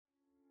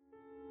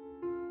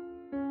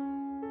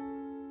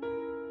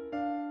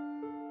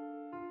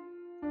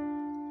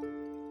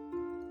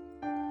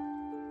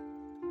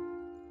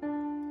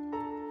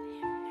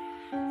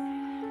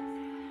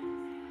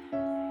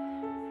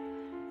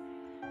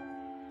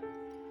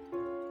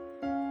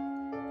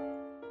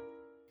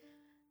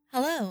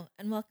Hello,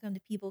 and welcome to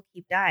People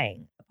Keep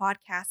Dying, a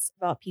podcast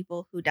about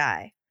people who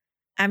die.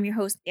 I'm your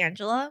host,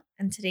 Angela,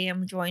 and today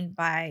I'm joined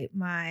by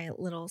my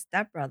little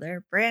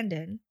stepbrother,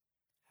 Brandon.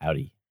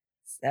 Howdy.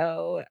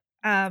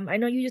 I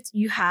know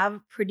you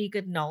have pretty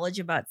good knowledge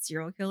about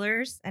serial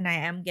killers, and I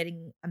am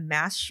getting a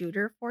mass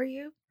shooter for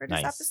you for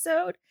this Nice.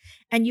 episode.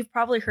 And you've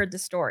probably heard the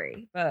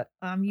story, but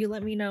you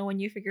let me know when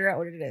you figure out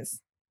what it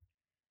is.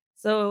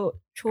 So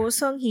Cho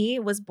Sung-hee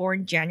was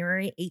born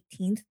January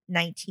 18th,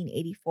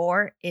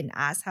 1984 in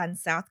Asan,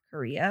 South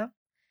Korea.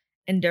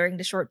 And during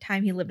the short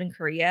time he lived in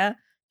Korea,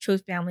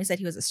 Cho's family said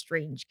he was a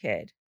strange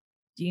kid.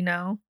 Do you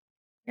know?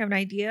 You have an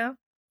idea?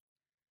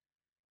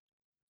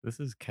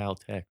 This is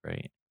Caltech,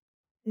 right?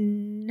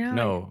 No,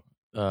 No,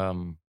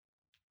 um,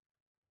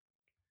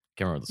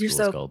 can't remember what the you're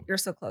school is so called. you're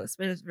so close,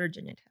 but it's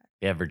Virginia Tech.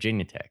 Yeah,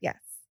 Virginia Tech. Yes.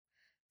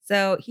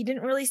 So he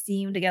didn't really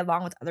seem to get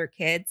along with other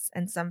kids,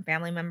 and some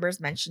family members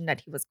mentioned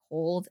that he was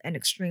cold and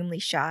extremely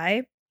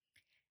shy.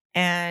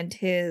 And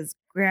his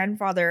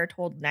grandfather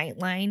told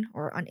Nightline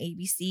or on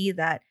ABC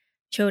that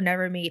Cho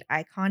never made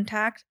eye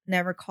contact,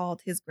 never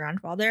called his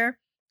grandfather,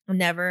 and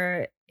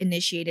never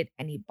initiated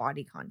any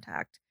body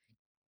contact,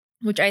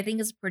 which I think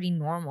is pretty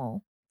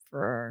normal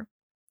for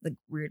like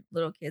weird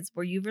little kids.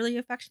 Were you really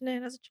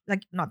affectionate as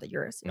like not that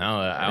you're a serial No,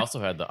 I killer? also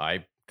had the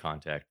eye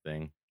contact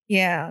thing.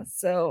 Yeah,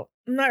 so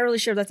I'm not really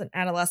sure if that's an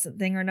adolescent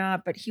thing or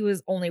not, but he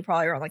was only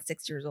probably around like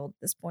 6 years old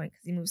at this point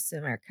because he moves to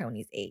America when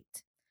he's 8.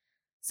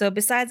 So,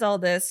 besides all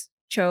this,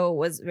 Cho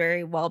was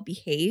very well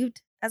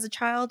behaved as a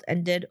child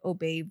and did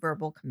obey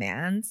verbal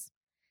commands.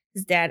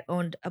 His dad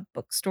owned a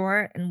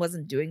bookstore and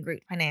wasn't doing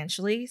great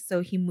financially, so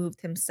he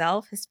moved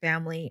himself, his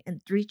family, and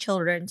 3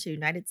 children to the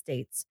United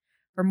States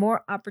for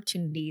more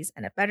opportunities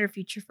and a better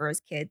future for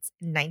his kids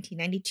in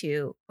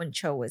 1992 when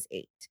Cho was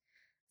 8.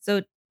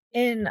 So,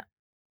 in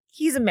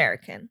he's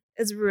American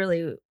is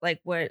really like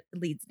what it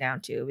leads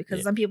down to because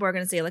Yeah. some people are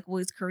going to say like, well,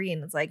 he's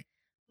Korean. It's like,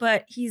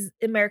 but he's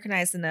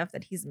Americanized enough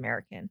that he's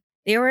American.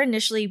 They were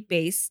initially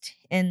based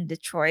in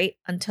Detroit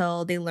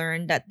until they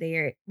learned that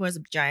there was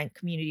a giant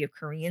community of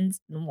Koreans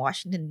in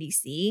Washington,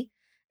 D.C.,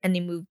 and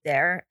they moved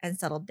there and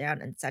settled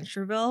down in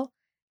Centerville.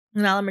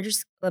 In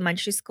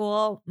elementary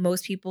school,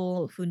 most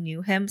people who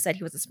knew him said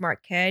he was a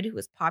smart kid who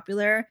was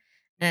popular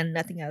and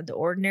nothing out of the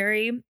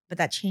ordinary. But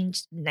that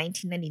changed in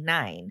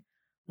 1999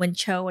 when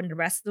Cho and the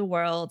rest of the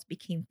world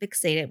became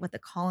fixated with the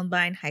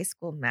Columbine High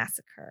School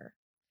massacre.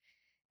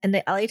 In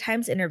the LA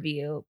Times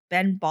interview,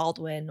 Ben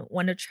Baldwin,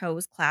 one of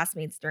Cho's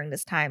classmates during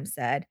this time,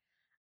 said,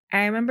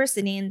 I remember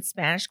sitting in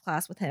Spanish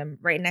class with him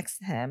right next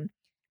to him,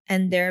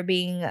 and there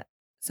being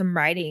some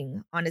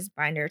writing on his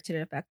binder to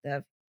the effect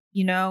of,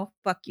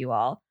 fuck you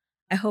all.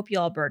 I hope you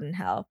all burn in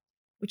hell,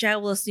 which I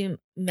will assume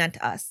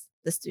meant us,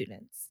 the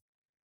students.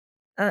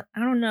 I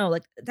don't know,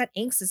 like that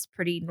angst is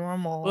pretty Well,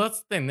 normal. that's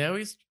the thing. They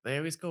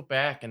always go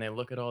back and they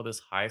look at all this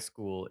high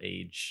school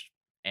age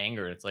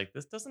anger. It's like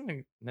this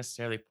doesn't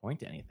necessarily point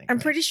to anything. I'm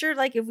Like pretty sure,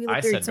 like, if we I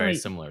looked through said some very of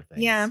similar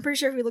yeah, things. I'm pretty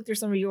sure if we looked through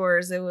some of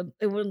yours, it would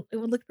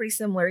look pretty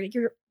similar. Like,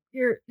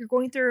 you're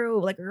going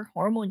through, like, your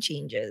hormone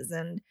changes,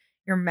 and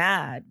you're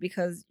mad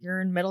because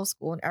you're in middle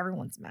school and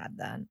everyone's mad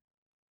then.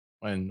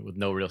 And with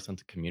no real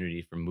sense of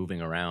community from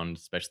moving around,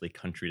 especially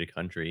country to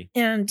country.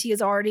 And he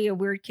is already a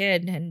weird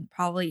kid, and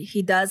probably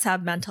he does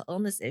have mental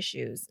illness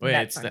issues, and Wait,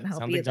 that's not gonna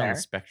help sounds like he's on the either.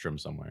 spectrum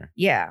somewhere.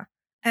 Yeah,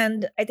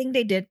 and I think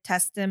they did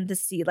test him to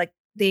see, like,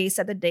 they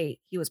said that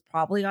he was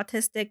probably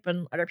autistic, but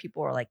other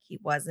people were like, he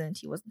wasn't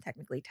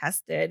technically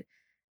tested.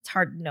 It's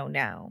hard to know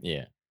now.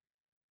 Yeah.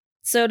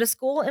 So the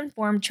school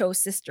informed Cho's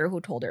sister,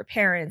 who told her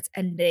parents,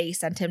 and they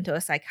sent him to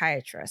a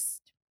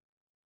psychiatrist.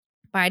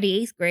 By the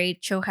 8th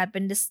grade, Cho had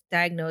been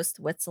diagnosed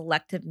with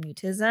selective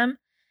mutism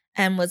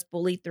and was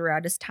bullied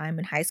throughout his time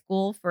in high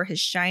school for his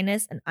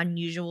shyness and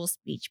unusual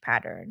speech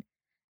pattern.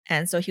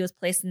 And so he was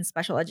placed in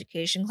special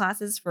education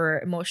classes for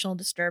emotional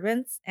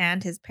disturbance,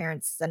 and his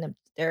parents sent him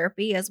to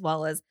therapy as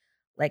well as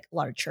like a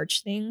lot of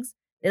church things.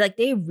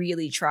 They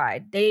really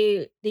tried.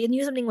 They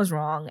knew something was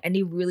wrong and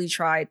they really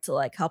tried to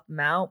like help him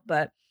out,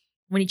 but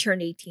when he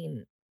turned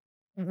 18,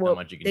 Not well,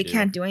 much you can they do.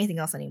 can't do anything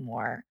else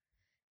anymore.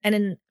 And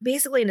then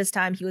basically in this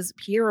time, he was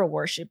hero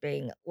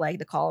worshiping like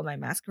the Columbine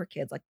Massacre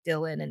kids, like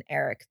Dylan and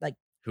Eric. Like,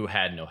 Who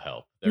had no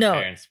help. Their no,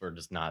 parents were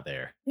just not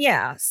there.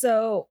 yeah.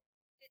 So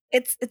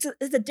it's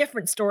a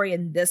different story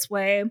in this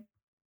way.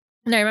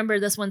 And I remember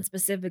this one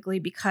specifically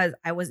because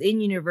I was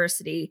in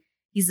university.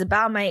 He's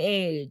about my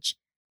age.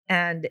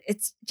 And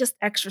it's just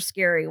extra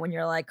scary when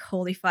you're like,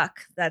 holy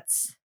fuck,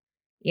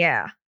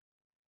 yeah.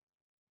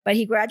 But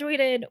he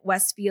graduated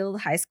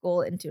Westfield High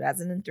School in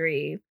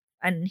 2003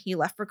 and he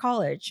left for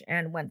college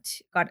and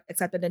got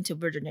accepted into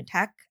Virginia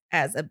Tech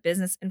as a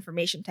business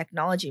information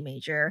technology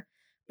major.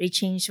 But he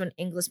changed to an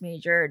English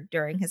major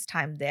during his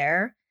time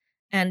there.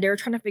 And they were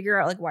trying to figure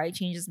out like why he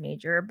changed his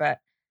major, but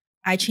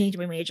I changed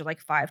my major like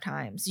 5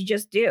 times. You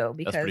just do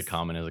That's pretty because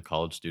common as a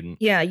college student.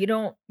 yeah,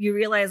 you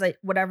realize like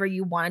whatever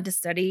you wanted to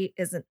study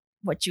isn't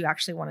what you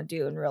actually want to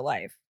do in real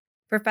life.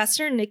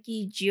 Professor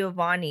Nikki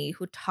Giovanni,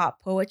 who taught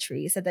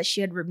poetry, said that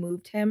she had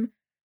removed him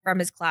from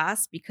his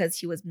class because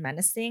he was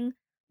menacing,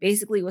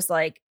 basically was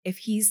like, if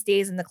he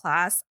stays in the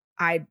class,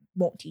 I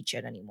won't teach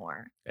it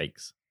anymore.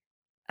 Yikes.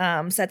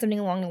 Said something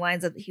along the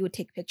lines of he would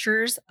take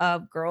pictures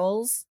of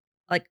girls,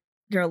 like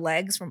their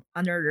legs from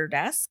under their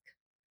desk,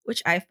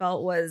 which I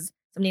felt was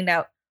something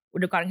that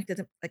would have gotten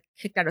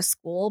kicked out of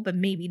school, but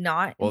maybe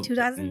not in Well, now,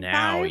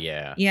 2005.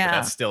 yeah, but that's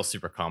Yeah. still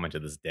super common to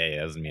this day. It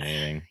doesn't mean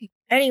anything.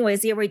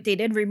 Anyways, they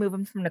did remove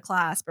him from the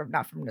class, but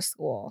not from the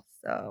school.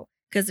 So,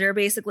 because they're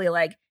basically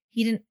like,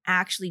 he didn't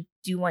actually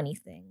do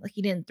anything. Like,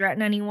 he didn't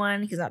threaten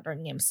anyone. He's not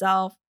threatening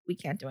himself. We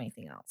can't do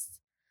anything else.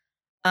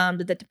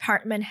 The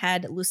department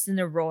head,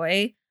 Lucinda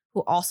Roy,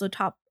 who also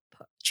taught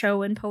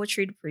Cho in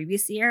poetry the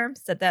previous year,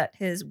 said that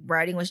his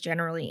writing was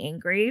generally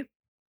angry.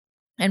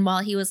 And while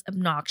he was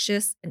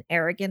obnoxious and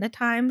arrogant at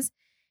times,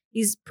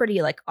 he's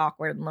pretty like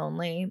awkward and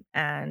lonely.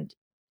 And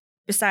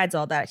besides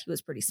all that, he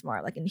was pretty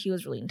smart, like, and he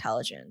was really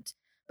intelligent.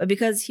 But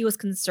because he was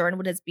concerned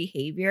with his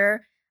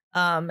behavior,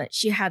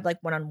 she had like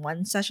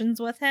one-on-one sessions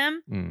with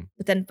him, Mm.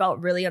 but then felt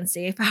really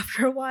unsafe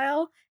after a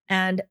while,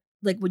 and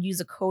like would use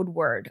a code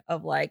word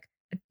of like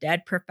a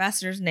dead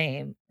professor's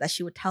name that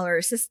she would tell her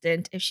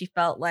assistant if she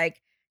felt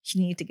like she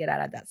needed to get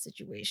out of that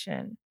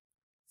situation.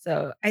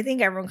 So I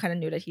think everyone kind of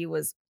knew that he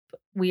was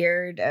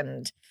weird,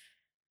 and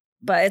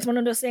but it's one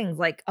of those things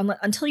like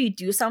until you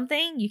do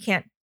something, you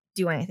can't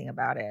do anything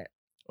about it.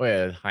 Oh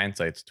yeah,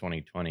 hindsight's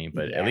 2020,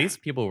 but at Yeah.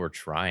 least people were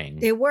trying.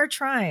 They were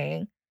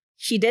trying.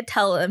 She did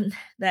tell him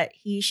that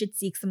he should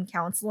seek some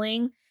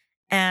counseling,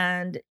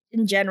 and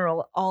in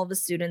general, all of the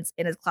students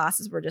in his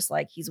classes were just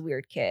like, "He's a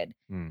weird kid."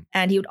 Mm.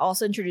 And he would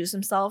also introduce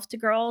himself to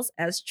girls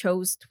as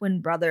Cho's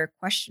twin brother,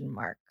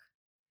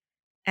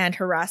 and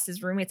harassed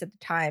his roommates at the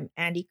time,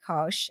 Andy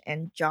Kosh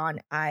and John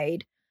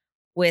Ide,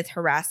 with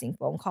harassing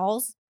phone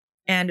calls.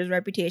 And his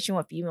reputation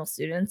with female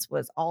students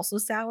was also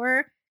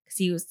sour because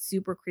he was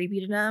super creepy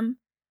to them.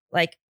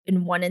 Like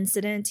in one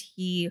incident,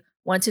 he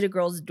went to the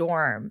girl's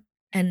dorm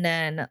and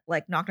then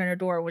like knocked on her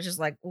door, which is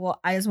like, well,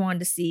 I just wanted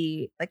to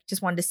see, like,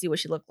 just wanted to see what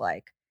she looked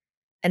like.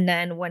 And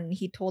then when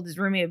he told his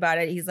roommate about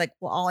it, he's like,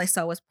 well, all I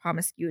saw was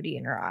promiscuity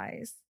in her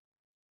eyes.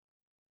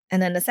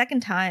 And then the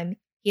second time,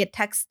 he had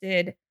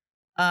texted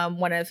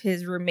one of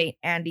his roommate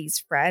Andy's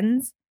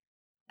friends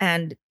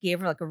and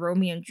gave her like a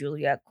Romeo and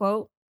Juliet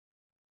quote.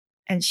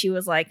 And she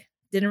was like,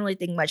 didn't really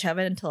think much of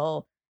it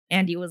until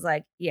Andy was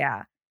like,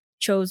 yeah,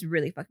 Cho's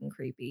really fucking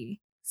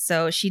creepy.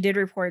 So she did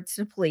report it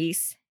to the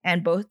police,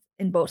 and both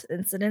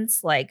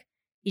incidents, like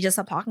he just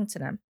stopped talking to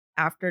them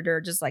after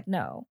they're just like,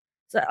 no.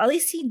 So at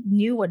least he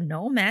knew what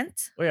no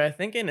meant. Well, yeah, I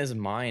think in his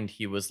mind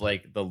he was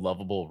like the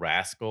lovable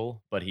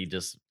rascal, but he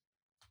just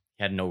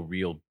had no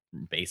real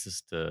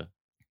basis to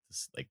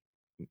just like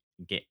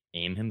get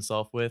aim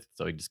himself with.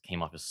 So he just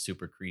came off as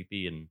super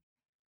creepy and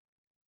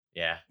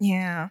yeah,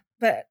 Yeah.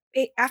 But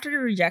after the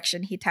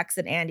rejection, he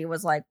texted Andy,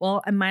 was like,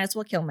 well, I might as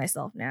well kill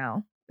myself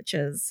now, which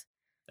is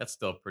that's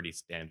still pretty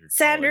standard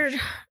standard,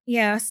 college.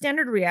 yeah,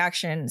 standard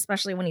reaction,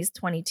 especially when he's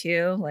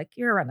 22. Like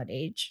you're around that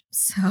age,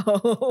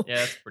 so Yeah,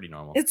 that's pretty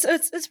normal.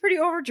 it's pretty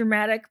over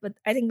dramatic. But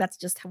I think that's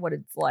just what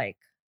it's like.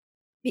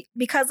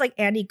 Because like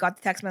Andy got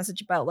the text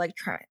message about like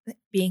trying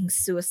being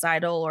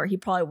suicidal, or he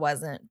probably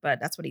wasn't, but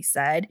that's what he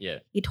said. Yeah.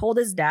 He told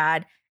his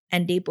dad,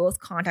 and they both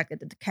contacted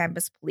the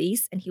campus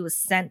police, and he was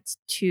sent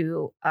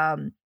to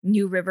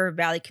New River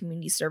Valley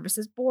Community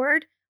Services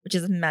Board, which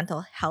is a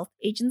mental health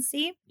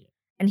agency, Yeah.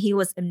 and he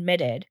was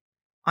admitted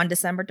on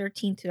December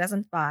 13th,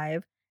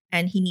 2005,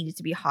 and he needed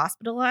to be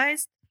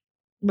hospitalized.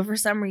 But for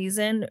some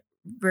reason,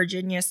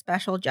 Virginia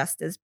Special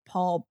Justice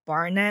Paul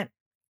Barnett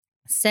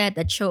said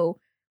that Cho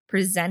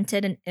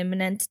presented an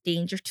imminent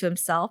danger to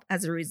himself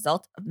as a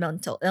result of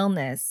mental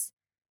illness,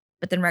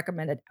 but then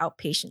recommended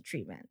outpatient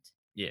treatment.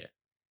 Yeah.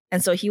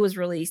 And so he was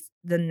released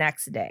the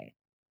next day.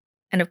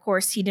 And of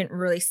course, he didn't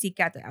really seek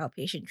out the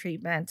outpatient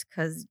treatment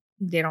because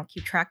they don't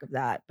keep track of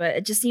that. But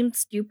it just seemed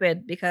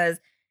stupid because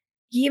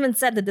he even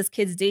said that this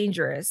kid's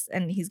dangerous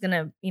and he's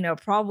gonna,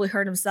 probably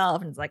hurt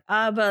himself. And it's like,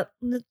 but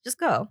just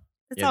go.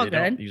 It's Yeah, all they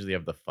don't good. usually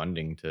have the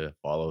funding to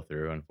follow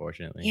through,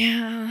 unfortunately.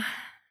 Yeah.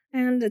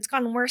 And it's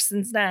gotten worse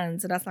since then,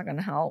 so that's not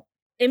gonna help.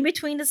 In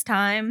between this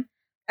time,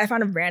 I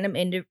found a random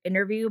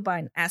interview by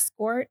an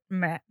escort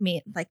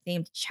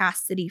named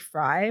Chastity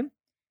Fry,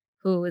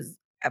 who is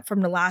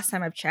from the last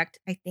time I've checked,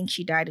 I think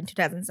she died in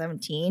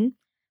 2017.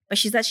 But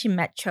she said she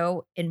met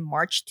Cho in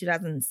March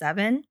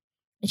 2007,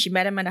 and she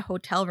met him in a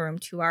hotel room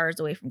 2 hours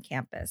away from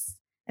campus,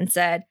 and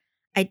said,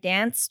 I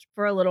danced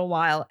for a little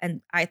while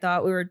and I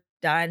thought we were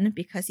done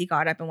because he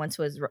got up and went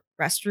to his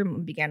restroom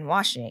and began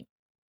washing.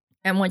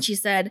 And when she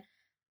said,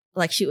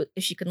 like,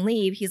 if she can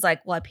leave, he's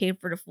like, well, I paid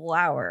for the full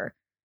hour.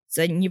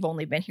 So you've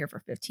only been here for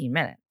 15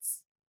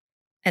 minutes.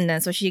 And then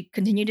so she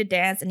continued to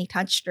dance and he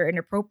touched her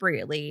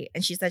inappropriately.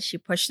 And she said she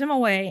pushed him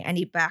away and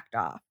he backed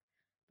off.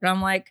 But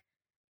I'm like,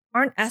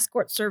 aren't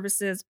escort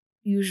services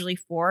usually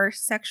for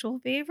sexual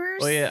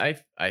favors? Well, yeah,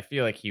 I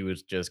feel like he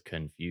was just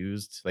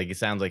confused. Like it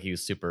sounds like he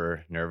was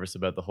super nervous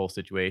about the whole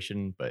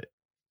situation, but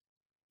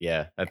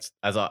Yeah,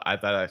 I thought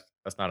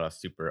that's not a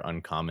super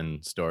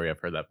uncommon story. I've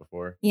heard that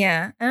before.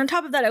 Yeah, and on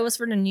top of that, it was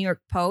for the New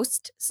York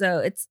Post, so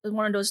it's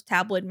one of those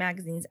tabloid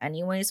magazines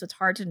anyway, so it's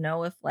hard to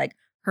know if, like,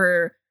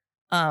 her,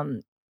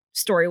 um,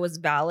 story was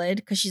valid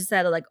because she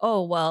said, like,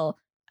 "Oh, well,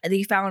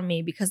 they found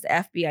me because the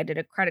FBI did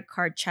a credit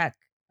card check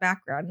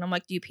background," and I'm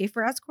like, "Do you pay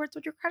for escorts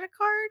with your credit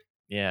card?"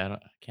 Yeah,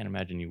 I can't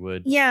imagine you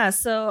would. Yeah,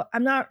 so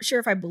I'm not sure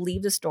if I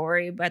believe the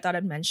story, but I thought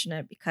I'd mention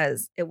it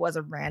because it was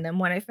a random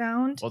one I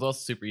found. Well, it's also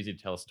super easy to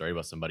tell a story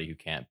about somebody who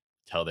can't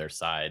tell their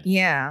side.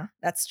 Yeah,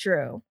 that's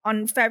true.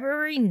 On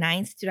February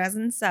 9th,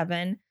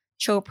 2007,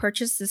 Cho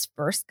purchased his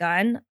first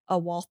gun, a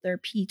Walther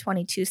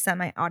P22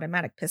 semi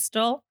automatic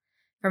pistol,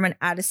 from an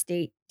out of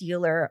state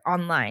dealer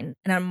online.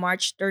 And on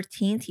March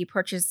 13th, he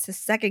purchased his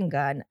second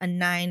gun, a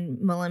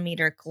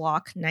 9mm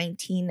Glock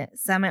 19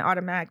 semi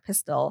automatic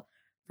pistol,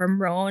 from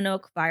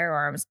Roanoke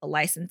Firearms, a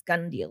licensed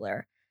gun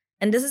dealer.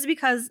 And this is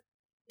because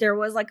there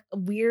was like a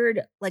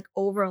weird like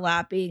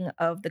overlapping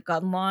of the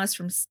gun laws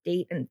from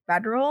state and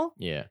federal.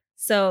 Yeah.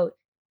 So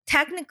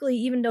technically,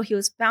 even though he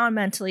was found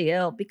mentally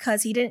ill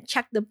because he didn't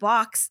check the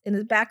box in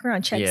his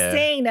background check Yeah.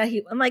 saying that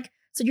I'm like,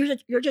 so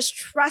you're just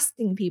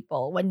trusting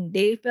people when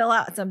they fill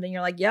out something.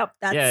 You're like, yep,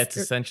 that's Yeah, it's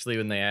essentially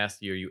when they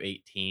ask you, are you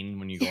 18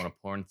 when you go on a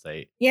porn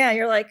site? yeah.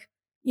 You're like,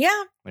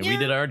 yeah, Like, yeah. we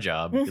did our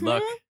job. Good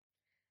luck.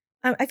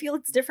 I feel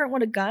it's different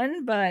with a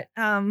gun, but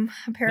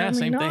apparently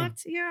same thing.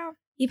 not. Yeah.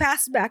 He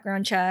passed the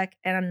background check,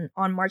 and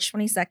on March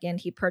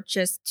 22nd, he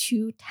purchased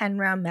two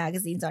 10-round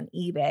magazines on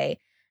eBay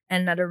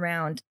and another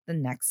round the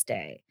next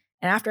day.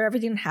 And after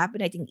everything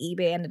happened, I think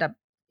eBay ended up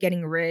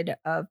getting rid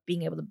of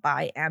being able to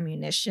buy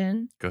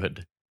ammunition.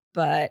 Good.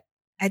 But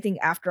I think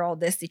after all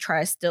this, they try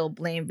to still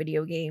blame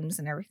video games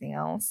and everything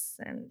else,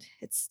 and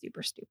it's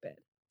super stupid.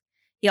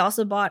 He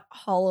also bought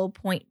hollow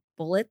point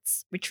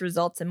bullets, which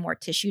results in more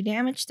tissue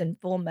damage than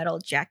full metal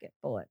jacket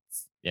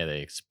bullets. Yeah, they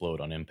explode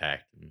on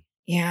impact and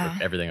Yeah.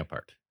 rip everything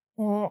apart.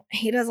 Well,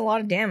 he does a lot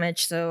of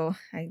damage, so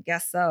I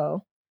guess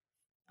so.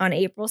 On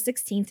April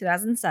 16,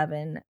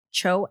 2007,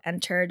 Cho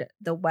entered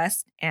the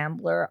West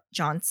Ambler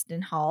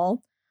Johnston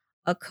Hall,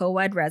 a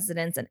co-ed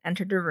residence, and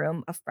entered the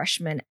room of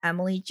freshman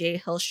Emily J.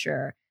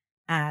 Hilscher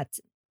at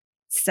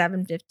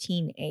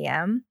 7:15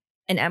 a.m.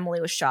 And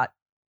Emily was shot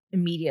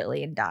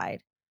immediately and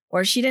died.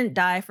 Or she didn't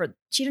die for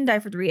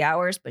 3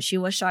 hours, but she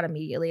was shot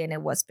immediately and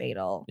it was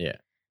fatal. Yeah.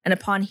 And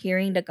upon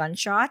hearing the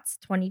gunshots,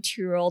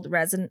 22-year-old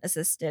resident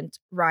assistant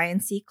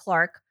Ryan C.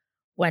 Clark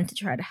went to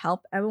try to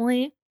help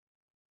Emily.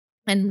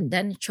 And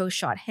then Cho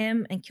shot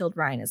him and killed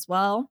Ryan as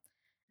well.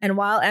 And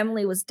while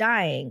Emily was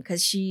dying,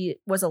 because she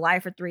was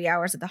alive for 3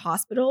 hours at the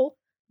hospital,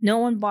 no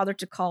one bothered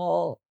to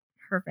call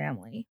her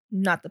family.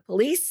 Not the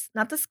police,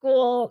 not the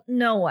school,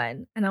 no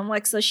one. And I'm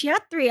like, so she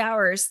had 3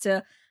 hours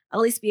to at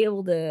least be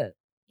able to,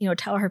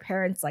 tell her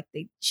parents like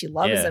she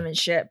loves them and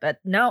shit. But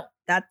no,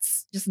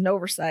 that's just an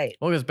oversight.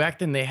 Well, because back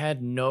then they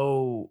had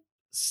no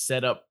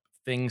set up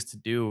things to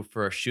do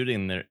for a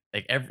shooting. There,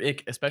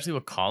 like especially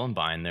with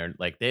Columbine,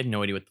 they had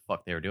no idea what the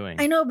fuck they were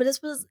doing. I know, but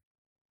this was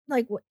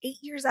like 8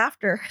 years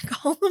after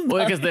Columbine.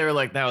 Well, because they were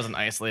like, that was an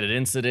isolated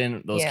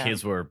incident. Those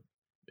kids were.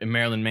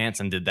 Marilyn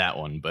Manson did that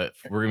one, but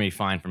we're gonna be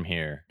fine from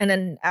here. And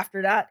then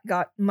after that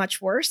got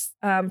much worse.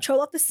 Cho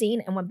left the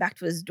scene and went back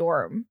to his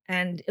dorm.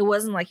 And it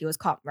wasn't like he was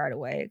caught right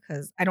away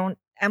because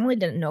Emily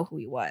didn't know who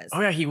he was. Oh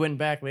yeah, he went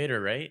back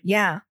later, right?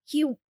 Yeah.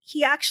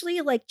 He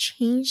actually like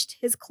changed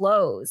his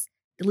clothes,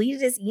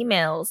 deleted his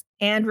emails,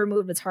 and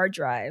removed his hard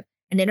drive.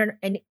 And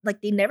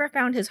they never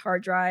found his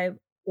hard drive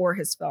or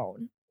his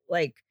phone.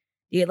 I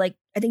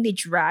think they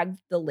dragged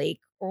the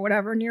lake or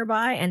whatever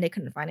nearby and they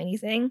couldn't find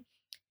anything.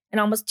 And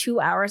almost 2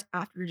 hours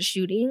after the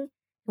shooting,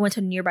 he went to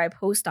a nearby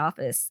post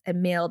office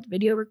and mailed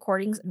video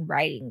recordings and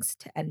writings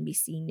to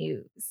NBC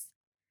News.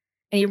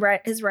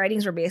 And his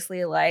writings were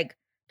basically like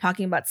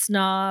talking about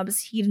snobs,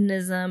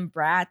 hedonism,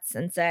 brats,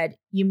 and said,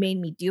 "You made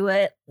me do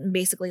it." And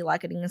basically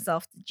likening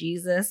himself to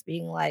Jesus,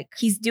 being like,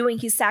 he's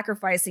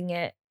sacrificing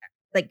it,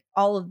 like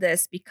all of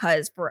this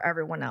because for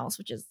everyone else,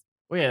 which is.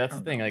 Well, yeah, that's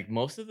the thing. Like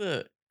most of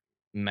the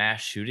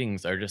mass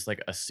shootings are just like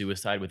a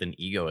suicide with an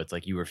ego. It's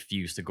like you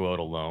refuse to go out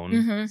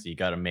alone, so you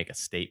got to make a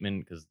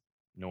statement because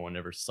no one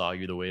ever saw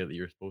you the way that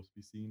you're supposed to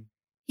be seen.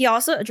 He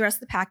also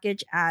addressed the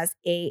package as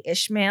A.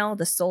 Ishmael,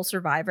 the sole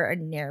survivor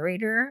and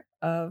narrator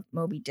of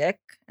Moby Dick.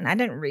 And I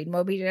didn't read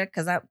Moby Dick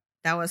because that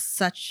was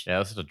such. Yeah, that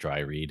was such a dry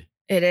read.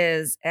 It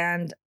is,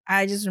 and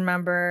I just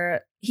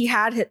remember he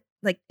had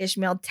like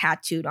Ishmael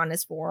tattooed on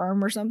his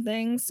forearm or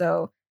something.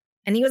 So,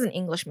 and he was an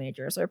English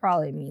major, so it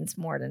probably means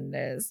more than it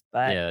is.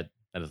 But yeah.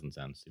 That doesn't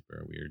sound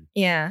super weird.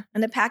 Yeah.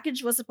 And the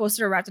package was supposed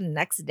to arrive the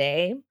next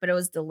day, but it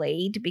was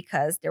delayed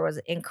because there was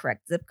an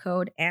incorrect zip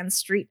code and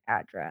street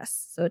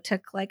address. So it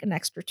took like an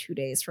extra 2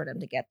 days for them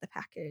to get the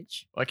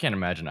package. Well, I can't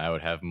imagine I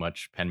would have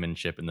much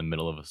penmanship in the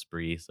middle of a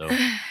spree. So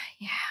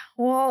yeah.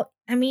 Well,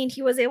 I mean,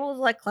 he was able to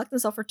like collect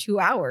himself for 2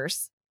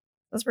 hours.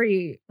 That's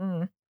pretty.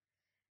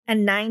 At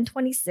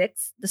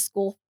 9:26, the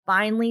school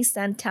finally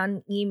sent out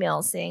an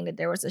email saying that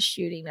there was a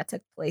shooting that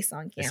took place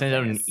on They sent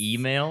out an campus.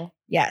 email,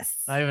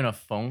 Yes. not even a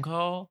phone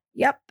call.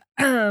 Yep.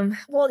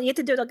 Well, you had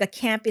to do like a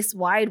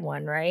campus-wide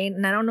one, right?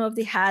 And I don't know if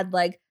they had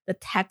like the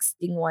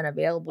texting one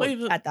available Wait,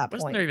 at that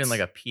wasn't point. there even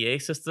like a PA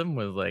system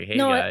with like, "Hey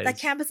No, that guys,"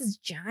 campus is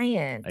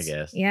giant. I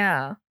guess.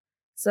 Yeah.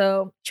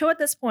 So Cho at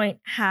this point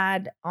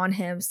had on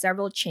him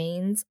several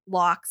chains,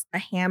 locks, a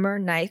hammer,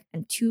 knife,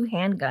 and 2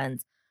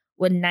 handguns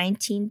with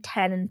 19,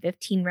 10, and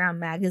 15 round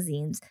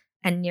magazines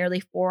and nearly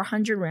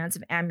 400 rounds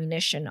of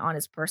ammunition on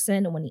his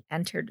person when he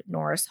entered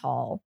Norris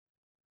Hall.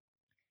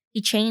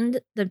 He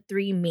chained the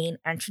 3 main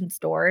entrance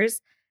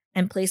doors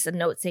and placed a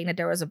note saying that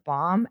there was a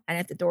bomb, and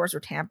if the doors were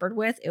tampered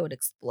with, it would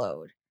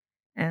explode.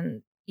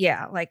 And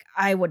yeah, like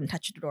I wouldn't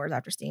touch the doors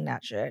after seeing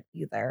that shit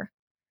either.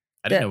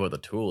 I didn't The know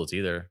about the tools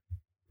either.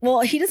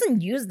 Well, he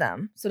doesn't use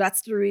them, so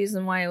that's the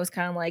reason why it was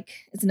kind of like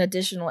it's an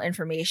additional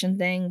information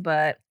thing.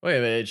 But Wait,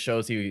 but it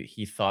shows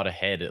he thought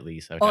ahead at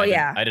least. Which oh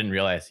yeah, I didn't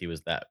realize he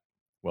was that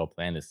well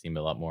planned. It seemed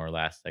a lot more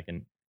last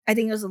second. I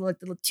think it was like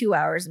the 2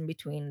 hours in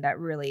between that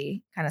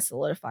really kind of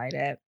solidified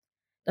it.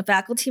 The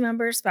faculty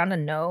members found a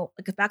note,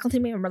 like a faculty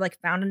member like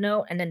found a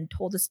note and then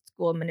told the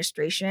school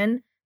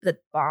administration that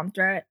the bomb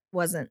threat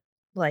wasn't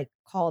like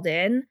called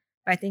in.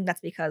 But I think that's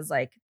because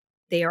like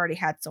they already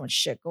had so much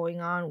shit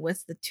going on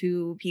with the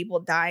 2 people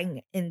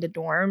dying in the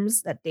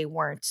dorms that they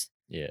weren't,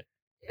 Yeah.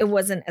 it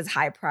wasn't as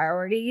high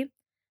priority.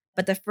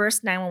 But the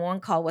first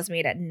 911 call was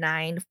made at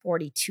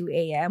 9:42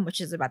 a.m.,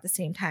 which is about the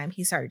same time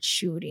he started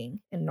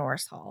shooting in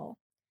Norris Hall.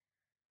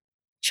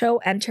 Cho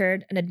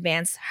entered an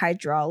advanced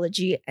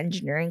hydrology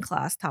engineering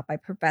class taught by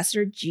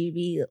Professor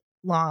G.V.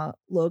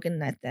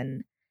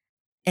 Loganathan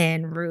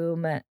in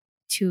room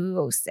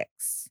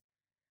 206.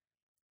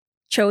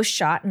 Cho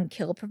shot and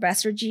killed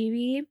Professor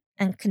G.V.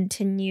 and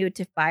continued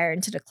to fire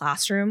into the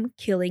classroom,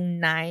 killing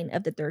 9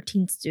 of the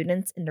 13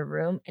 students in the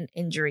room and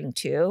injuring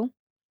 2.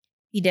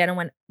 He then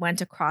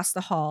went across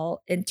the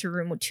hall into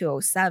room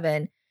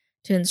 207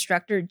 to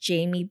instructor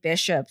Jamie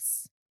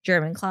Bishop's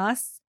German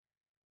class.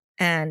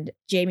 And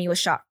Jamie was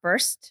shot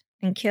first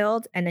and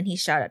killed, and then he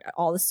shot at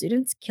all the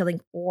students, killing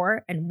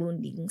 4 and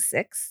wounding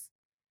 6.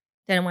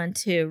 Then went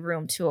to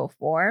room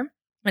 204,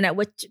 and at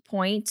which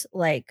point,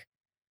 like,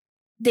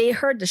 they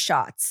heard the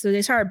shots, so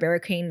they started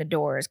barricading the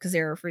doors because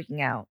they were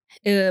freaking out.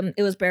 It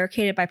was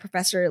barricaded by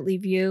Professor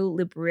Liviu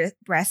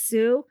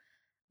Libresu,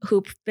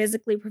 who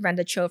physically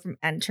prevented Cho from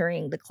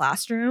entering the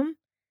classroom.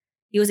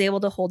 He was able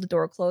to hold the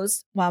door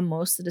closed while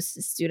most of the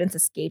students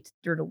escaped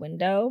through the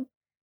window.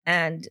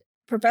 And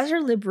Professor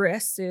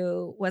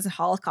Libresu was a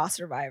Holocaust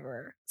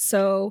survivor.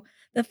 So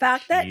the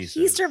fact that he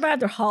Jesus.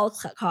 survived the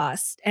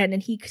Holocaust and then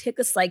he took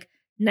this like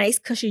nice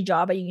cushy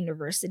job at a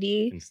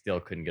university And still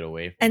couldn't get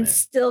away from and it.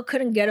 still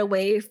couldn't get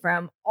away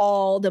from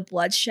all the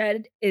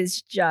bloodshed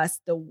is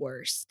just the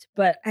worst.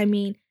 But I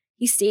mean,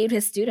 he saved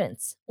his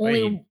students.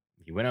 Wait,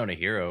 he went out a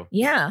hero.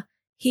 Yeah.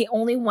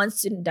 Only 1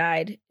 student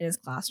died in his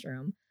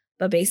classroom,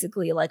 but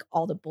basically, like,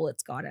 all the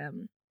bullets got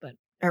him, but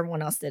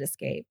everyone else did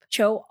escape.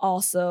 Cho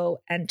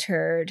also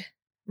entered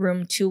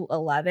room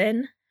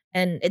 211,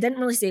 and it didn't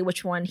really say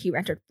which one he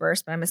entered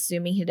first, but I'm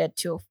assuming he did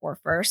 204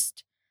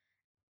 first,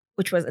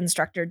 which was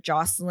instructor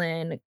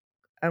Jocelyn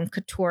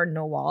Couture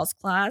Noal's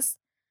class.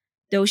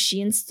 Though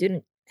she and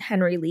student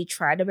Henry Lee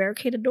tried to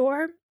barricade the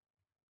door,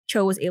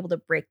 Cho was able to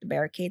break the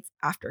barricades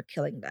after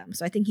killing them.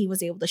 So I think he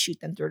was able to shoot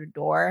them through the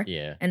door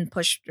Yeah. and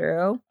push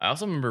through. I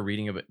also remember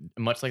reading about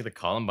much like the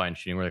Columbine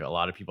shooting, where like a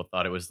lot of people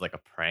thought it was like a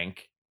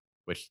prank,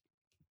 which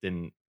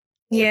didn't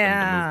get them to move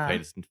Yeah.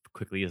 quite as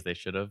quickly as they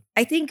should have.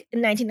 I think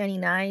in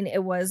 1999,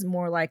 it was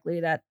more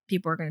likely that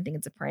people are going to think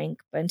it's a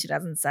prank. But in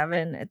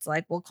 2007, it's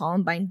like, well,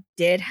 Columbine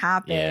did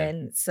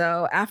happen.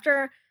 So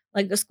after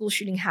like a school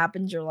shooting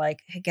happens, you're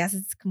like, I guess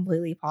it's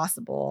completely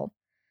possible.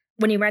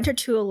 When he entered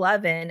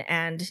 211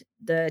 and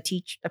the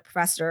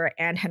professor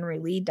and Henry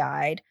Lee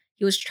died,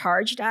 he was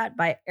charged at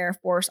by Air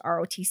Force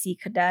ROTC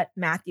cadet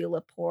Matthew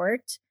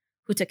Laporte,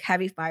 who took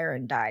heavy fire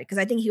and died. Because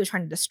I think he was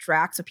trying to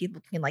distract so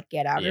people can like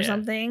get out or Yeah.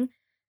 something.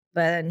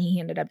 But then he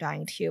ended up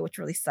dying too, which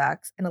really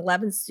sucks. And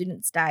 11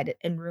 students died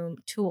in room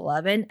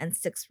 211 and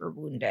 6 were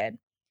wounded.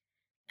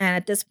 And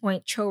at this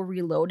point, Cho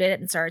reloaded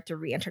and started to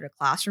re-enter the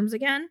classrooms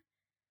again.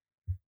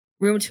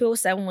 Room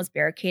 207 was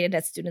barricaded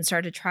as students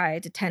started to try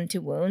to tend to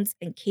wounds,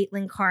 and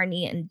Caitlin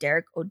Carney and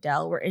Derek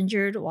Odell were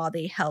injured while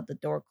they held the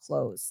door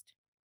closed.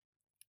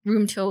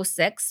 Room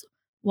 206,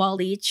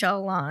 Wally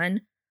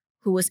Chalan,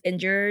 who was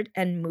injured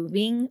and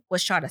moving,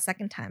 was shot a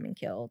second time and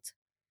killed.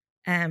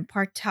 And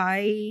I'm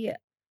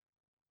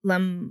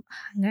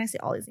going to say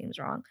all these names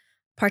wrong.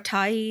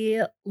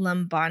 Partai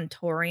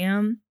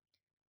Lambantorium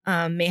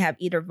may have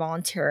either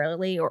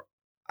voluntarily or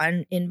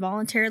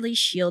involuntarily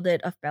shielded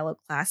a fellow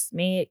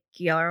classmate,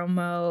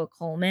 Guillermo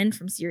Coleman,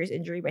 from serious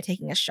injury by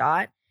taking a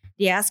shot.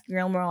 They asked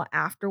Guillermo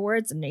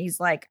afterwards, and he's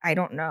like, I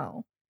don't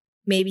know.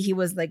 Maybe he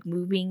was like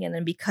moving, and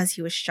then because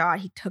he was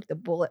shot, he took the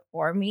bullet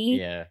for me.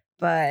 Yeah.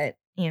 But,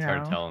 you It's hard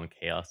know. to tell in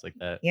chaos like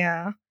that.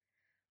 Yeah.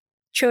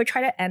 Cho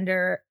tried to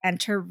enter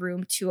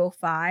room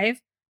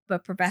 205,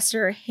 but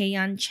Professor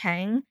Heian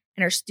Cheng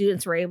and her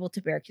students were able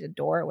to barricade the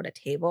door with a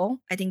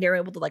table. I think they were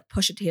able to like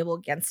push a table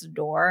against the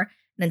door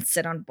and then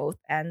sit on both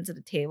ends of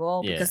the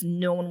table Yeah. because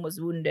no one was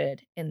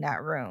wounded in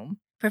that room.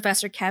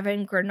 Professor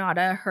Kevin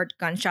Granada heard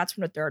gunshots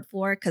from the third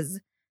floor because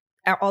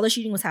all the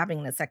shooting was happening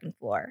on the second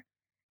floor.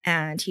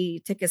 And he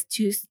took his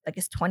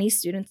 20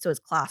 students to his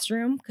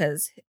classroom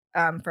because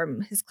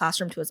from his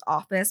classroom to his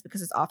office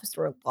because his office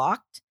door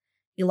locked.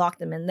 He locked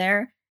them in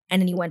there.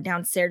 And then he went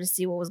downstairs to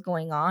see what was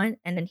going on.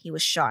 And then he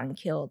was shot and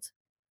killed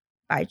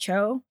by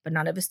Cho, but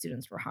none of his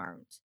students were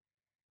harmed.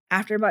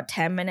 After about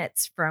 10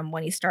 minutes from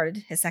when he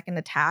started his second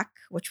attack,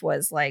 which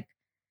was like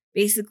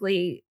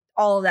basically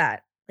all of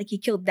that, like he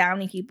killed that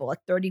many people,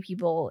 like 30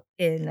 people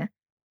in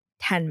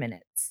 10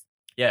 minutes.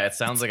 Yeah, it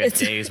sounds like a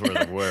day's worth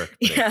of work.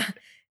 But Yeah. it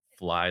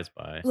flies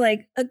by.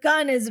 Like a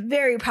gun is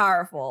very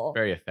powerful.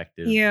 Very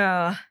effective.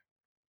 Yeah.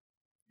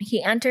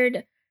 He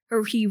re-entered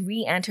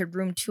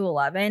room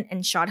 211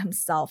 and shot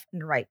himself in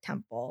the right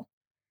temple.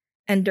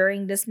 And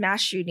during this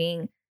mass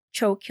shooting,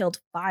 Cho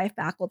killed 5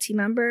 faculty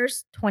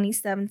members,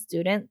 27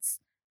 students,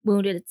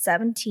 wounded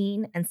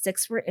 17, and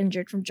 6 were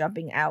injured from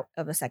jumping out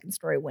of a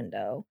second-story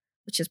window,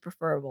 which is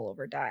preferable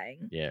over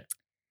dying. Yeah.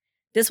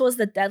 This was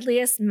the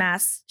deadliest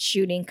mass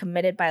shooting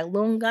committed by a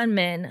lone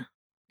gunman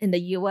in the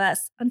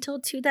U.S. until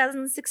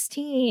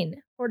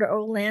 2016 for the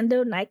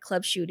Orlando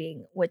nightclub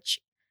shooting, which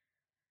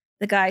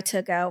the guy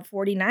took out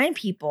 49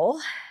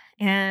 people,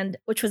 and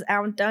which was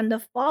outdone the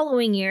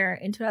following year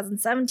in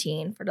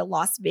 2017 for the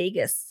Las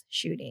Vegas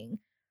shooting,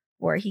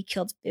 where he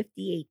killed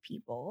 58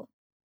 people.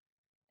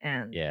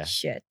 And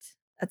shit.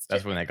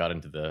 That's when they got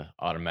into the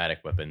automatic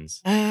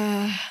weapons.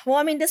 Well,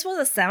 I mean, this was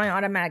a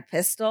semi-automatic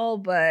pistol,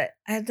 but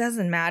it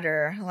doesn't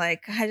matter.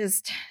 Like, I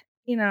just,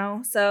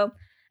 so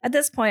at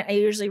this point, I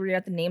usually read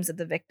out the names of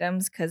the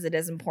victims because it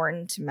is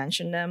important to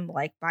mention them,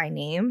 like, by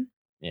name.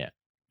 Yeah.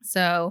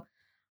 So,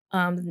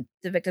 the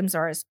victims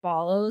are as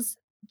follows: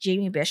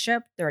 Jamie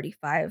Bishop,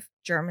 35,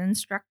 German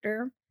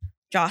instructor;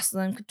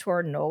 Jocelyn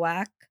Couture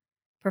Nowak,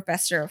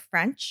 professor of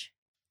French;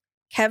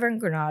 Kevin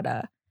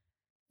Granada,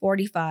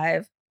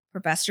 45,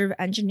 professor of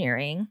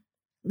engineering;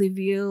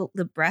 Liviu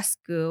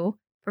Librescu,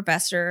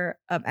 professor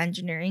of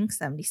engineering,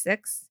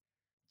 76;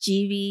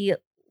 G.V.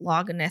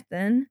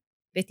 Loganathan,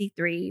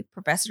 53,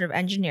 professor of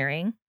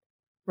engineering;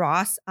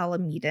 Ross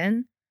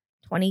Alameden,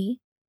 20,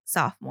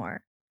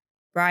 sophomore;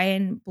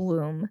 Brian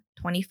Bloom,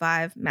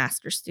 25,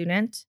 master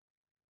student;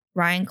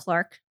 Ryan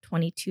Clark,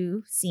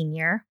 22,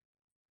 senior;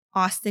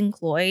 Austin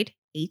Cloyd,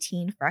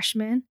 18,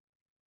 freshman;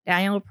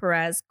 Daniel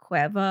Perez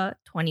Cueva,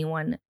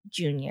 21,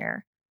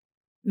 junior;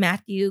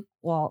 Matthew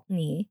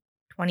Gwaltney,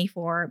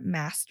 24,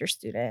 master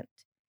student;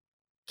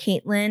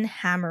 Caitlin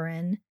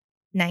Hammerin,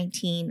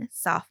 19,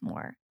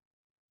 sophomore;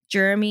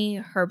 Jeremy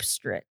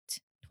Herbstritt,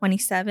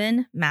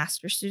 27,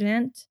 master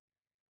student;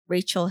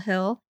 Rachel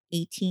Hill,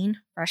 18,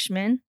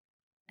 freshman;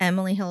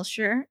 Emily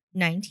Hilscher,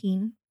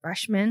 19,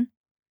 freshman;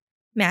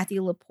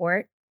 Matthew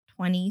Laporte,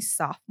 20,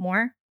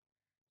 sophomore;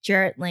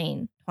 Jarrett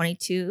Lane,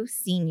 22,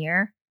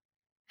 senior;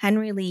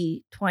 Henry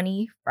Lee,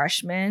 20,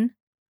 freshman;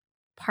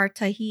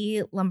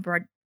 Partahi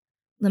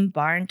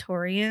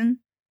Lambartorian,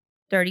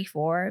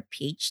 34,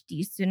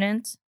 PhD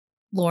student;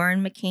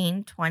 Lauren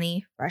McCain,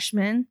 20,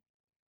 freshman;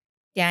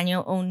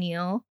 Daniel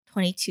O'Neill,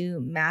 22,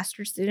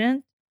 master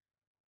student;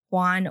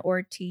 Juan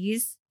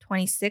Ortiz,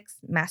 26,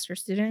 master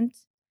student;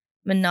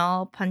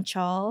 Manal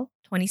Panchal,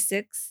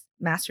 26,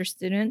 master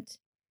student;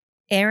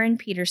 Aaron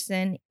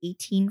Peterson,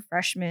 18,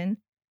 freshman;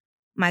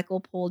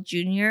 Michael Pohl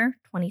Jr.,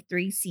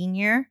 23,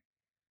 senior;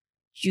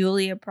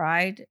 Julia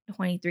Pride,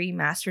 23,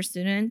 master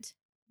student;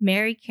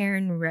 Mary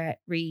Karen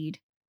Reed,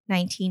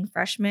 19,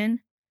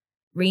 freshman;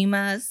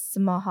 Rima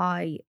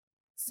Samaha,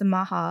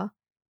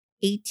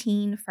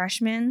 18,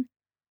 freshman;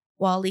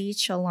 Wally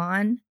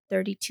Chalan,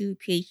 32,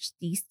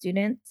 PhD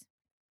student;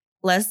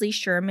 Leslie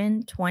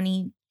Sherman,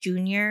 20,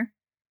 junior;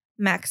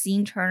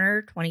 Maxine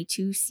Turner,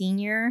 22,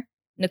 senior;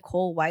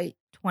 Nicole White,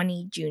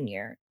 20,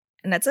 junior.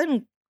 And that's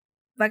a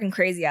fucking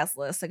crazy ass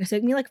list. Like, it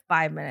took me like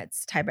 5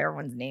 minutes to type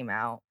everyone's name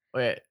out.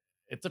 Wait,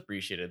 it's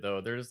appreciated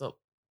though.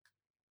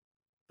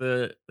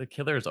 The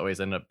killers always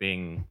end up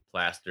being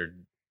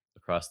plastered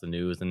across the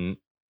news, and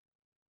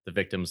the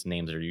victims'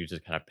 names are usually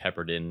kind of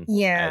peppered in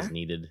as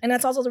needed. And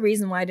that's also the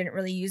reason why I didn't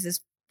really use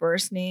his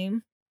first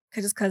name,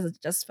 because it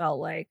just felt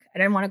like I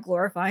didn't want to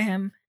glorify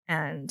him,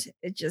 and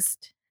it's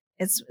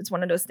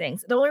one of those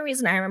things. The only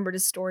reason I remember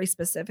this story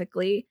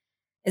specifically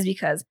is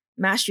because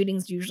mass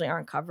shootings usually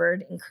aren't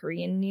covered in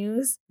Korean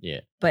news.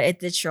 Yeah. But it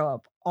did show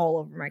up all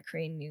over my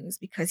Korean news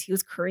because he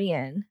was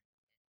Korean.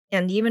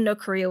 And even though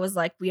Korea was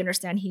like, we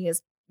understand he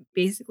is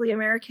basically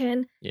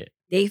American,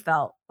 they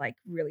felt like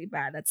really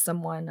bad that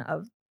someone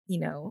of,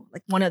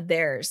 like one of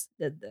theirs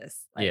did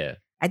this. Like,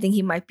 I think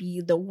he might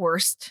be the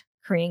worst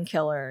Korean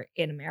killer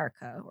in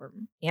America.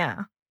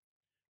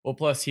 Well,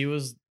 plus he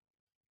was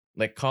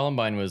like,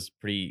 Columbine was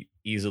pretty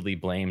easily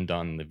blamed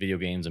on the video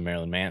games and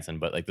Marilyn Manson,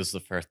 but like this is the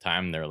first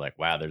time they're like,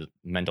 wow, there's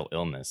mental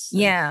illness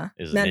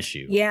is an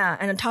issue. Yeah.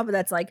 And on top of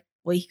that's like,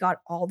 well, he got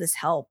all this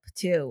help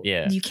too.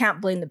 Yeah. You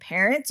can't blame the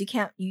parents. You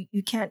can't,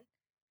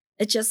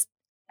 it just,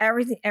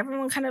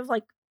 everyone kind of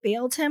like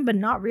failed him, but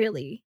not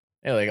really.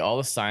 Yeah, like all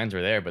the signs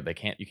are there, but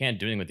you can't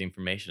do anything with the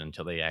information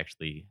until they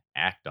actually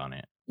act on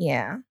it.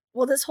 Yeah.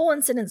 Well, this whole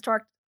incident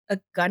sparked a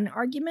gun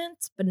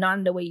argument, but not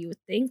in the way you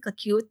would think.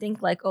 Like you would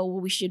think like, oh, well,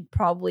 we should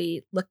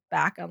probably look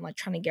back on like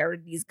trying to get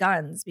rid of these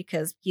guns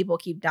because people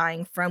keep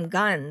dying from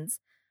guns.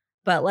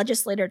 But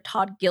legislator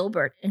Todd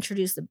Gilbert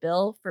introduced a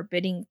bill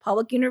forbidding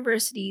public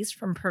universities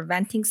from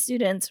preventing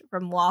students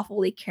from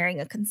lawfully carrying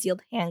a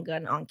concealed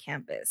handgun on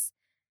campus.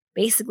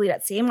 Basically,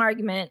 that same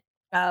argument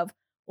of,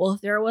 well,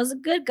 if there was a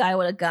good guy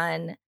with a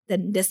gun,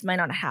 then this might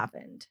not have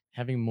happened.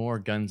 Having more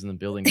guns in the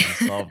building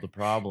doesn't solve the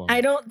problem.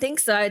 I don't think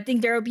so. I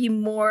think there will be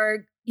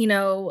more,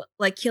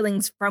 like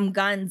killings from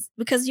guns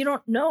because you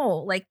don't know.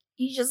 Like,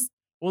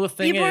 Well, the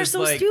thing people are is,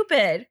 so like,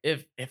 stupid.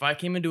 if I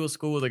came into a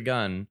school with a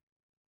gun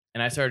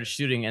and I started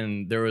shooting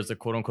and there was a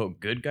quote unquote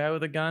good guy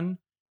with a gun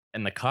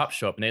and the cops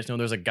show up and they just know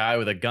there's a guy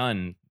with a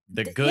gun,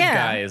 the good Yeah.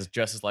 guy is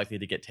just as likely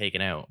to get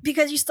taken out.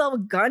 Because you still have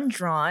a gun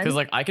drawn. Because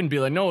like I can be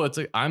like, no,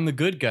 I'm the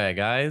good guy,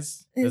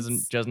 guys.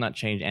 It's- Does not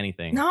change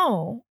anything.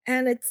 No.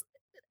 And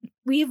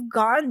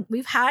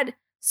we've had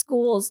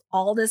schools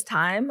all this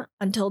time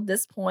until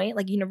this point,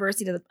 like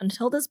university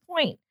until this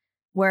point,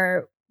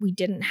 where we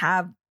didn't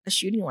have a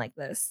shooting like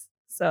this.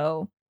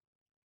 So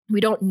we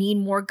don't need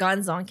more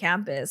guns on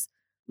campus.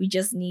 We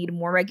just need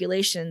more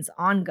regulations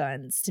on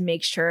guns to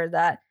make sure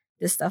that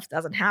this stuff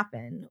doesn't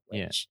happen.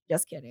 Which,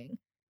 just kidding,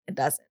 it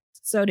doesn't.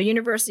 So the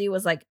university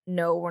was like,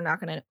 no, we're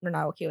not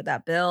okay with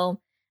that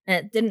bill.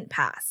 And it didn't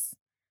pass.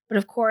 But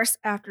of course,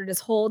 after this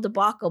whole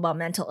debacle about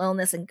mental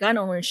illness and gun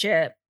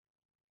ownership,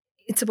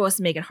 it's supposed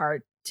to make it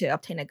hard to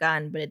obtain a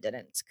gun, but it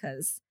didn't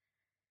because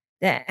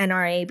the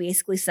NRA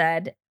basically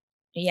said,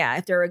 yeah,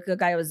 if there were a good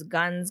guy with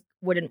guns,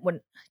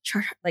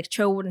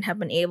 Cho wouldn't have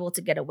been able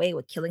to get away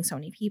with killing so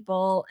many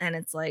people. And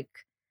it's like,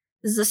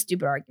 this is a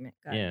stupid argument,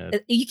 guys. Yeah.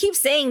 You keep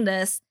saying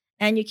this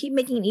and you keep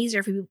making it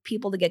easier for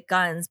people to get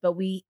guns, but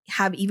we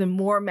have even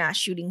more mass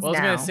shootings now. Well,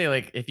 I was gonna say,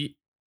 like,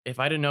 if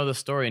I didn't know the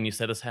story and you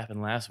said this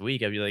happened last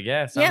week, I'd be like,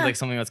 yeah, it sounds like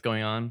something that's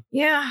going on.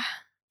 Yeah.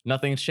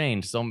 Nothing's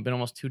changed. It's been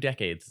almost 2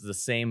 decades. It's the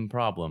same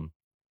problem.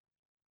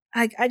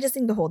 I just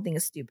think the whole thing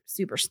is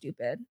super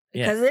stupid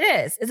because it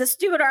is. It's a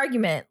stupid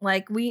argument.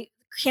 Like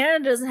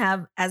Canada doesn't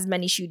have as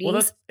many shootings.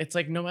 Well, it's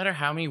like no matter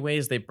how many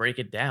ways they break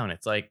it down,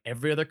 it's like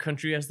every other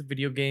country has the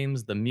video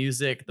games, the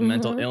music, the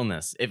mental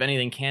illness. If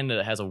anything,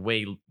 Canada has a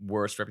way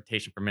worse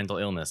reputation for mental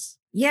illness.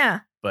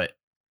 Yeah. But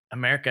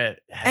America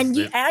has and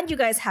you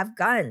guys have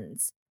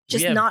guns.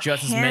 Just not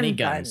just as many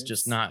guns, guns.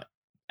 just not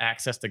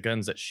access to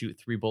guns that shoot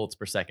 3 bullets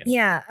per second.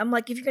 Yeah. I'm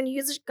like, if you're going to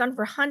use a gun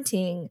for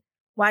hunting,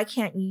 why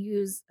can't you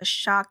use a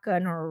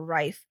shotgun or a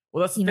rifle?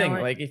 Well, that's the thing.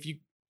 Like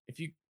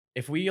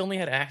if we only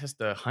had access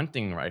to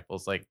hunting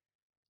rifles, like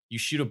you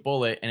shoot a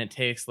bullet and it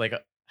takes like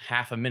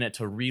half a minute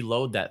to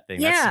reload that thing.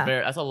 Yeah.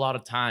 That's a lot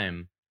of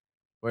time.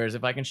 Whereas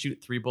if I can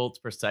shoot 3 bullets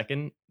per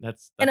second,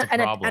 that's a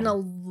problem. And a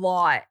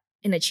lot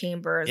in a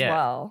chamber as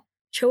well.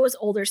 Cho's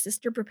older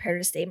sister prepared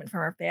a statement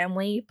from her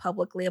family,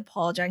 publicly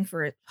apologizing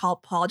for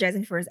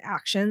his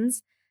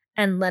actions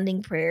and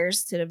lending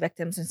prayers to the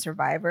victims and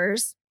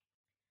survivors.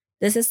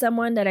 This is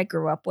someone that I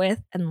grew up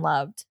with and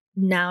loved.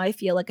 Now I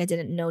feel like I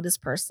didn't know this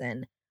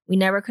person. We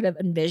never could have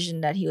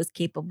envisioned that he was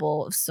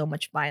capable of so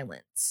much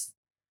violence.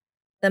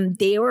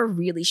 They were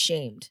really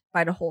shamed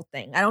by the whole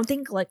thing. I don't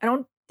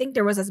think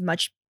there was as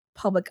much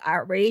public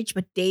outrage,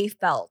 but they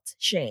felt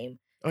shame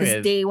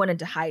because they went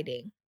into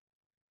hiding,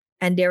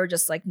 and they were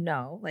just like,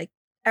 no,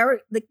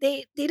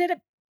 they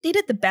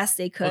did the best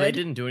they could. Well, they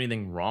didn't do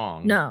anything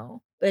wrong.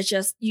 No, but it's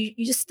just you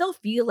just still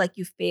feel like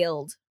you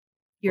failed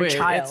your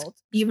child,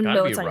 even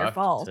though it's not your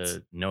fault.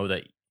 To know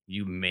that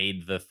you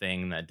made the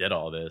thing that did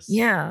all this.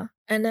 Yeah.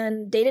 And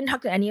then they didn't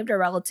talk to any of their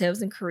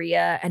relatives in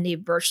Korea, and they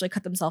virtually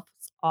cut themselves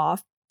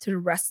off to the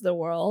rest of the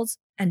world.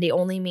 And they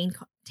only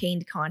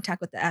maintained contact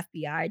with the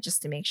FBI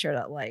just to make sure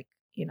that, well,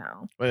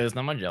 there's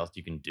not much else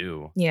you can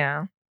do.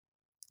 Yeah.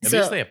 At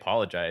least they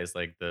apologize.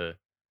 Like I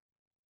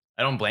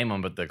don't blame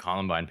them, but the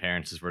Columbine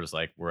parents were just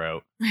like, we're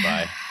out.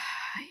 Bye.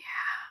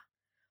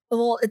 Yeah.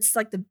 Well, it's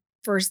like the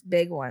first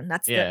big one.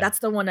 That's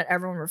the one that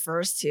everyone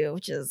refers to,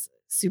 which is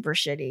super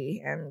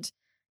shitty. And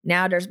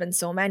now there's been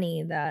so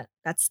many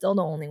that's still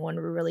the only one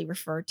we really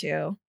refer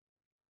to.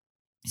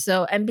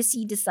 So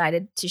NBC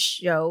decided to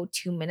show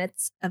 2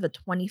 minutes of the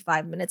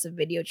 25 minutes of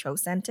video Cho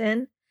sent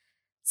in,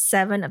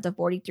 7 of the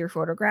 43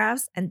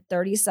 photographs, and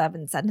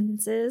 37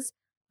 sentences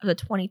of the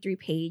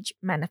 23-page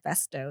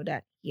manifesto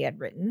that he had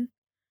written.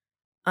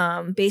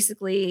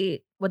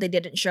 Basically, what they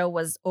didn't show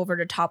was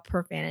over-the-top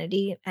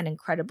profanity and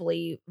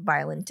incredibly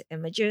violent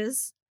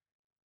images.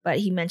 But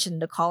he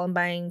mentioned the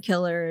Columbine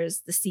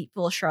killers,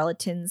 deceitful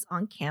charlatans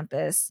on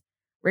campus,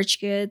 rich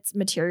kids,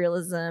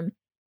 materialism,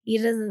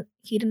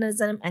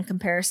 hedonism, and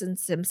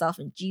comparisons to himself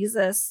and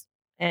Jesus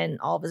in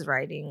all of his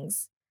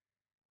writings.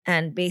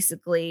 And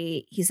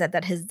basically, he said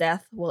that his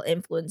death will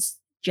influence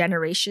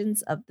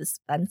generations of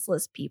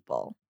defenseless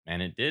people.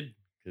 And it did,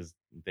 because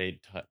they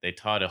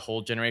taught a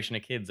whole generation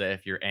of kids that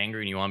if you're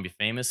angry and you want to be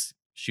famous,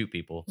 shoot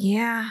people.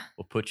 Yeah.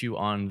 We'll put you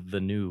on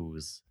the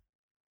news.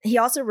 He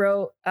also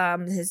wrote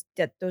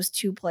those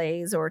two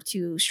plays or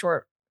two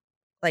short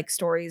like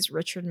stories,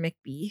 Richard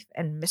McBeef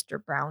and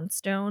Mr.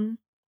 Brownstone.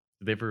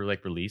 Did they ever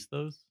like release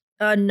those?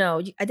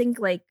 No, I think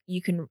like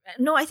you can.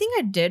 No, I think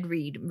I did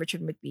read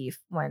Richard McBeef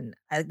when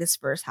this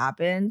first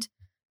happened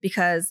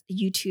because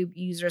YouTube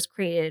users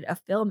created a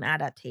film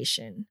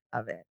adaptation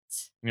of it.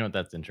 You know what?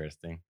 That's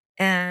interesting.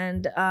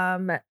 And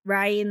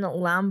Ryan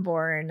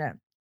Lambourne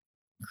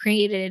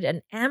created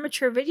an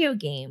amateur video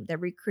game that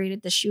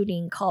recreated the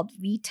shooting called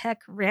VTech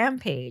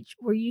Rampage,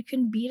 where you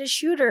can beat a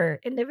shooter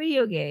in the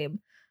video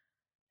game.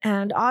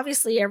 And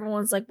obviously,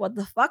 everyone's like, "What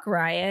the fuck,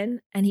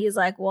 Ryan?" And he's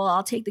like, "Well,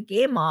 I'll take the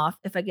game off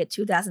if I get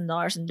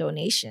 $2,000 in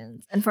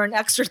donations, and for an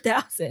extra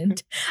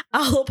 1,000,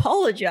 I'll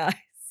apologize."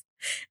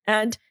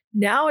 And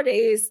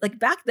nowadays, like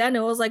back then,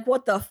 it was like,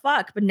 "What the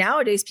fuck?" But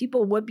nowadays,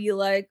 people would be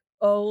like,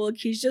 "Oh, look,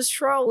 he's just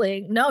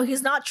trolling." No,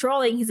 he's not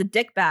trolling. He's a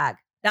dickbag.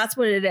 That's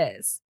what it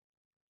is.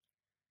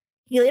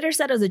 He later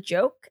said it was a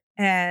joke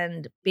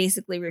and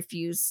basically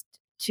refused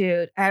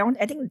to. I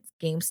think the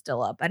game's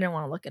still up. I didn't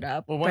want to look it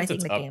up. Well, but I once think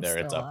it's the up game's there,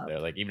 it's still up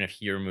there. Like even if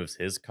he removes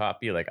his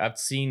copy, like I've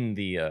seen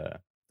the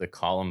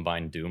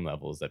Columbine Doom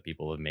levels that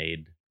people have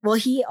made. Well,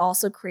 he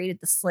also created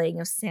the slaying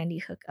of Sandy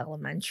Hook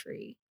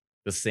Elementary.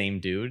 The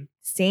same dude?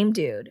 Same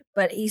dude.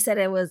 But he said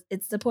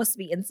it's supposed to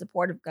be in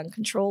support of gun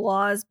control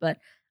laws, but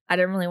I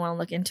didn't really want to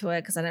look into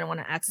it because I didn't want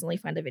to accidentally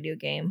find a video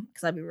game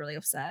because I'd be really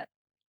upset.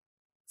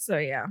 So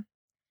yeah.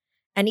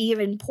 And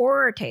even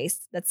poorer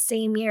taste, that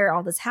same year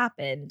all this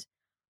happened,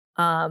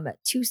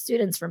 two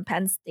students from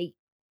Penn State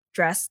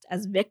dressed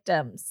as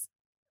victims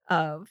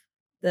of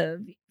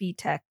the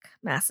VTech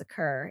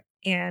massacre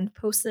and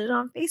posted it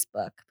on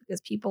Facebook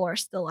because people are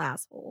still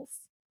assholes.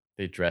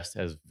 They dressed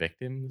as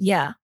victims?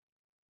 Yeah.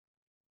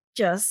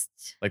 Just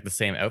like the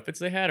same outfits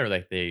they had, or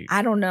like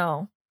I don't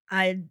know.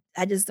 I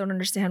just don't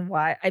understand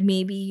why.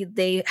 Maybe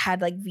they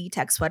had like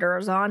VTech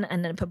sweaters on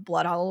and then put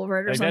blood all over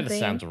it or like, something. that just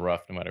sounds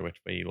rough no matter which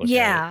way you look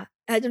yeah.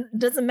 It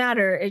doesn't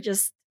matter. It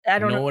just I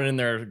don't know. No one in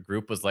their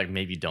group was like,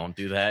 maybe don't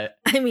do that.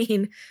 I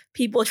mean,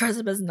 people dress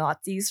up as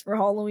Nazis for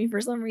Halloween for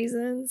some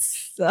reason.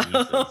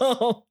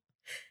 So,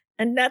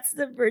 and that's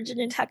the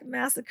Virginia Tech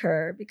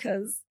massacre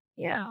because,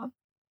 yeah.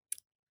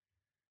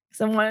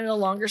 Because I wanted a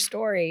longer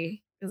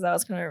story because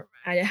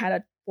I had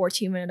a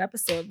 14-minute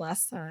episode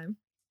last time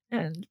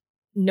and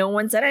no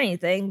one said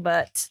anything,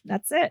 but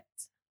that's it.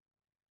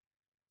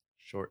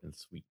 Short and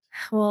sweet.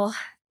 Well,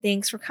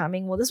 thanks for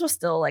coming. Well, this was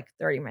still like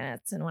 30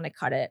 minutes, and when I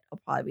cut it,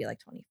 it'll probably be like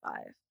 25.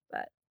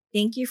 But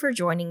thank you for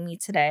joining me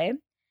today.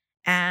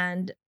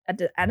 And at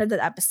the end of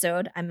the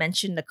episode, I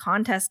mentioned the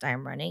contest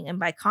I'm running. And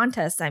by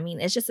contest, I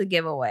mean it's just a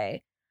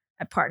giveaway.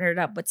 I partnered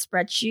up with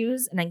Spread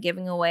Shoes, and I'm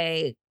giving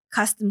away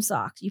custom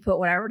socks. You put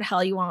whatever the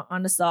hell you want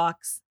on the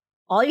socks.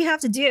 All you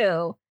have to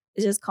do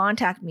is just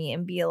contact me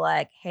and be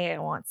like, "Hey, I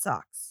want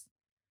socks."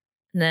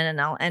 And then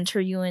I'll enter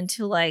you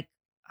into like,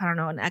 I don't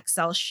know, an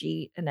Excel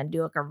sheet and then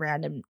do like a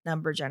random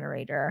number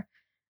generator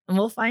and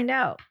we'll find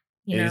out.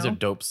 These are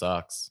dope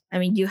socks. I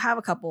mean, you have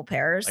a couple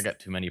pairs. I got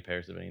too many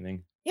pairs of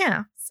anything.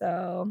 Yeah.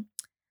 So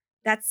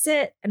that's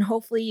it. And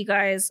hopefully you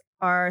guys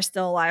are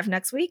still alive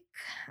next week.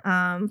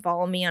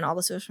 Follow me on all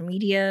the social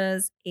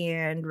medias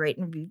and rate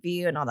and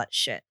review and all that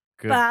shit.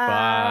 Goodbye.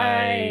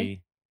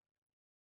 Bye.